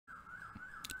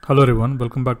Hello everyone,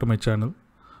 welcome back to my channel.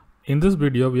 In this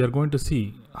video we are going to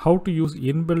see how to use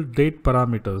inbuilt date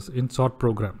parameters in sort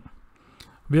program.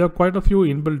 We have quite a few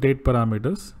inbuilt date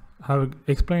parameters. I have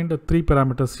explained the three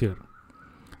parameters here.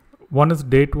 One is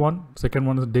date 1, second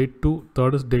one is date 2,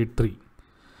 third is date 3.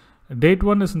 Date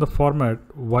 1 is in the format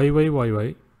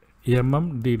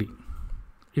YYYYMMDD.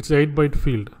 It's 8-byte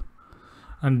field.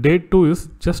 And date 2 is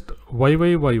just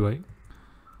YYYY,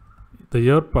 the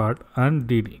year part, and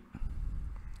DD.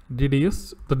 DD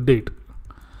is the date.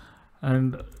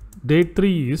 And date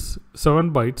 3 is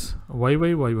 7 bytes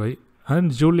YYYY and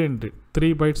Julian date,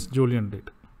 3 bytes Julian date.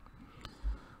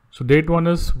 So date 1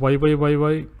 is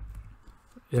YYYYMMDD.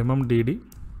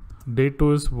 Date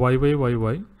 2 is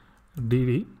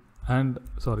YYYYDD, and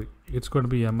it's going to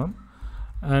be MM.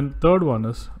 And third one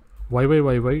is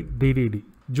YYYYDDD,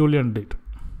 Julian date.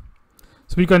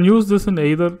 So we can use this in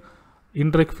either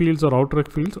INREC fields or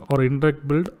OUTREC fields, or INREC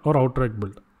build or OUTREC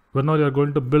build. Whenever you are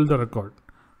going to build the record,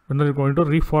 whenever you are going to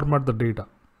reformat the data.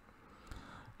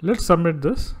 Let's submit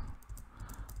this.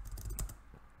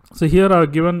 So here I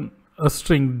have given a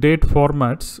string date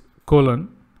formats colon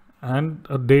and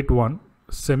a date 1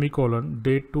 semicolon,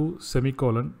 date 2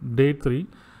 semicolon, date 3,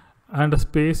 and a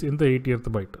space in the 80th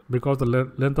byte because the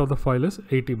length of the file is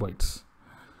 80 bytes.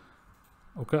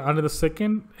 Okay, and in the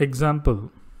second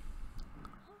example,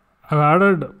 I've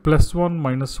added +1,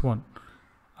 -1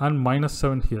 and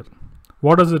 -7 here.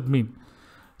 What does it mean?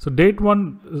 So date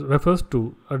 1 refers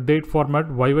to a date format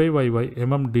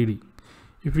YYYYMMDD.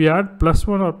 If we add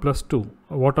 +1 or +2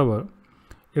 or whatever,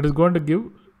 it is going to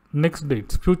give next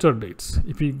dates, future dates.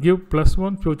 If we give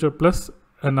 +1 future plus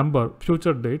a number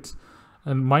future dates,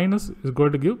 and minus is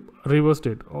going to give reverse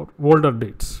date or older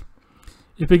dates.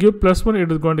 If we give +1,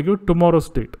 it is going to give tomorrow's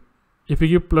date. If we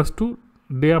give +2,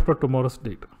 day after tomorrow's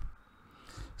date.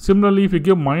 Similarly, if you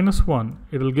give -1,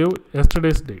 it will give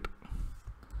yesterday's date.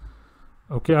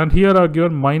 Okay, and here I have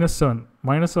given -7.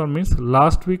 -7 means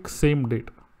last week same date.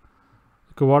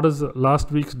 Okay, what is last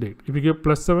week's date? If you give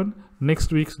 +7, next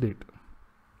week's date.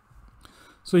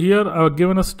 So here I have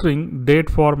given a string date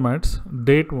formats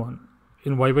date 1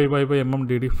 in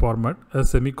YYYYMMDD format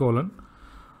as semicolon,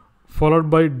 followed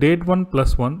by date 1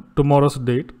 +1 tomorrow's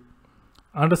date,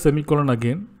 and a semicolon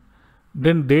again.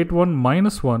 Then date 1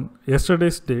 -1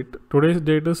 yesterday's date. Today's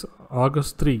date is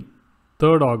August 3,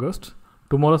 3rd August.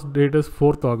 Tomorrow's date is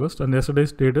 4th August, and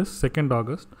yesterday's date is 2nd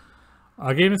August.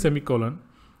 Again a semicolon.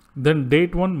 Then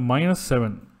date 1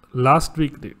 -7 last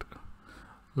week date.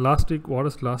 Last week, what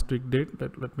is last week date?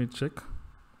 Let me check.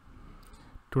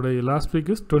 Today last week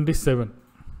is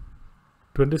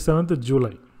 27th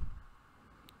July.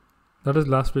 That is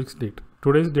last week's date.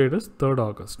 Today's date is 3rd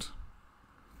August.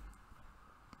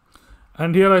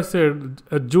 And here I said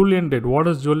a Julian date. What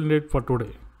is Julian date for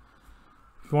today?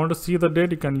 If you want to see the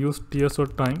date, you can use TSO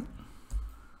time.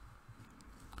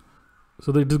 So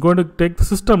it is going to take the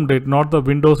system date, not the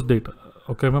Windows date.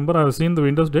 Okay, remember I have seen the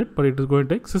Windows date, but it is going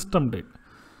to take system date.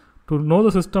 To know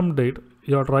the system date,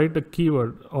 you have to write a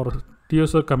keyword or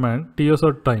TSO command, TSO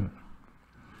time,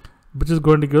 which is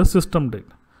going to give system date.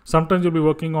 Sometimes you'll be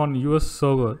working on US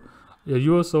server. Your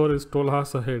US server is 12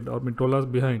 hours ahead or 12 hours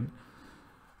behind.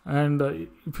 And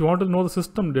if you want to know the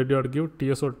system date, you have to give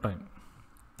TSO time.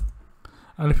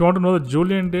 And if you want to know the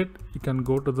Julian date, you can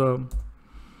go to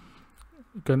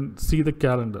you can see the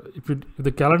calendar. If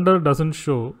the calendar doesn't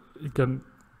show, you can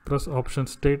press option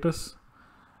status,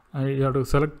 and you have to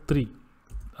select 3.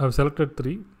 I have selected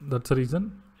 3. That's the reason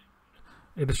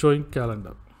it is showing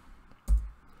calendar.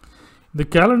 The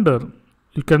calendar,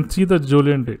 you can see the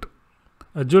Julian date.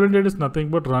 A Julian date is nothing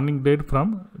but running date from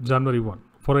January 1.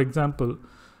 For example,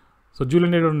 so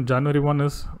Julian date on January 1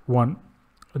 is 1.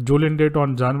 Julian date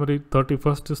on January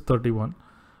 31st is 31.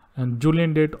 And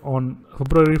Julian date on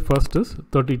February 1st is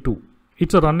 32.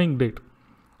 It's a running date.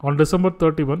 On December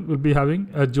 31, we'll be having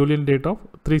a Julian date of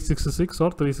 366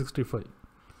 or 365.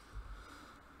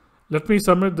 Let me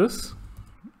submit this.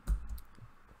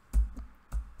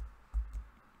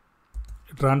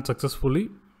 It ran successfully.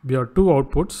 We have 2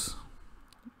 outputs.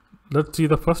 Let's see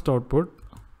the first output.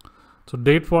 So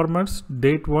date formats,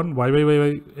 date 1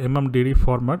 YYYYMMDD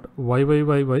format,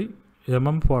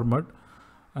 YYYYMM format,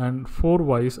 and 4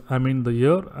 Y's, I mean the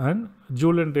year, and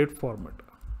Julian date format.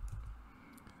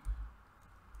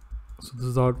 So this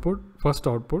is the output, first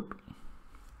output.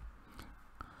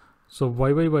 So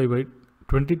YYYY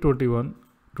 2021,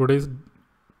 today's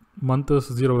month is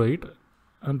 08,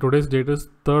 and today's date is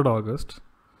 3rd August,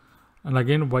 and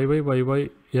again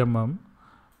YYYYMM,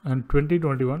 and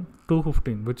 2021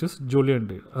 2/15, which is Julian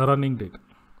date, a running date.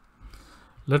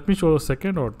 Let me show the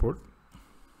second output.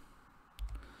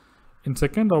 In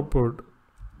second output,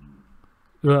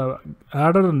 you have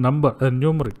added a number, a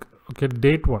numeric. Okay,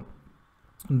 date 1.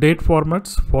 Date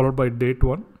formats followed by date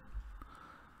 1.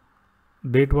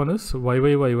 Date 1 is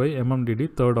YYYYMMDD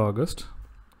 3rd August.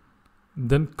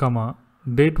 Then comma,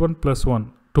 date 1 plus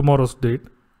 1, tomorrow's date,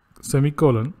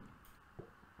 semicolon.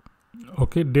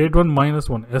 Okay, date 1 minus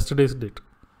 1, yesterday's date.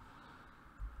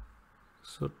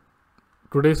 So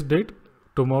today's date,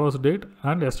 tomorrow's date,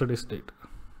 and yesterday's date.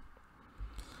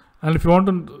 And if you want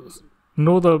to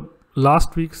know the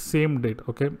last week's same date,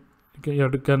 okay, you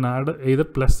can add either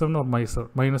plus 7 or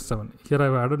minus 7. Here I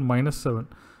have added minus 7,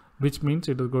 which means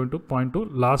it is going to point to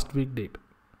last week date.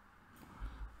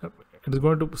 It is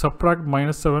going to subtract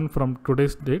minus 7 from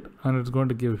today's date, and it's going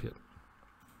to give here.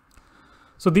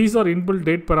 So these are inbuilt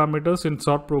date parameters in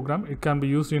sort program. It can be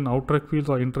used in OUTREC fields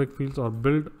or INREC fields, or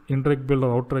build, INREC build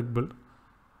or OUTREC build.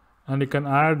 And you can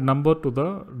add number to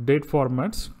the date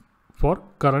formats for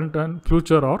current and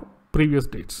future or previous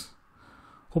dates.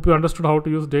 Hope you understood how to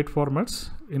use date formats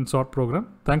in sort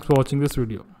program. Thanks for watching this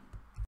video.